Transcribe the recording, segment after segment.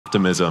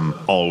optimism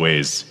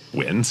always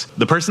wins.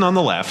 The person on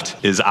the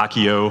left is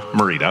Akio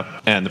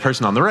Morita, and the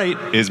person on the right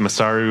is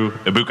Masaru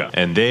Ibuka,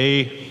 and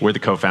they were the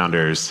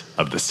co-founders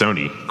of the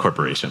Sony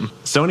Corporation.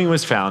 Sony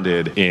was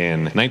founded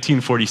in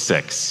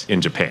 1946 in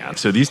Japan.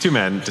 So these two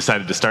men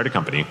decided to start a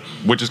company,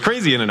 which is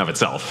crazy in and of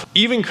itself.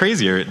 Even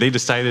crazier, they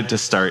decided to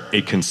start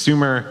a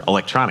consumer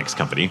electronics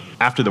company.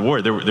 After the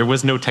war, there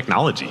was no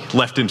technology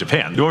left in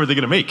Japan. What were they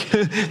going to make?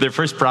 Their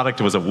first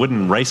product was a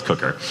wooden rice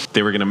cooker.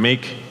 They were going to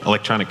make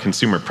electronic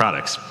consumer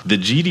products. The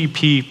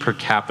GDP per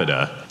capita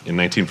in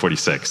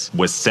 1946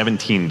 was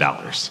 $17.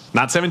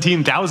 Not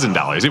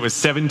 $17,000. It was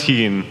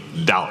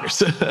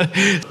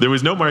 $17. There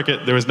was no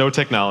market. There was no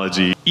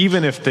technology.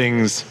 Even if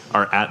things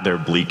are at their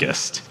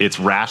bleakest, it's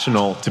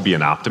rational to be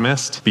an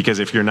optimist, because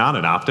if you're not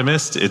an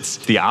optimist, it's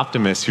the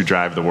optimists who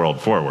drive the world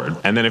forward.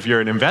 And then if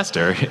you're an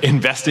investor,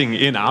 investing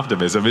in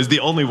optimism is the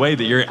only way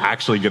that you're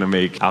actually going to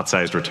make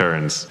outsized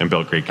returns and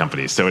build great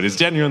companies. So it is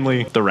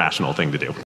genuinely the rational thing to do.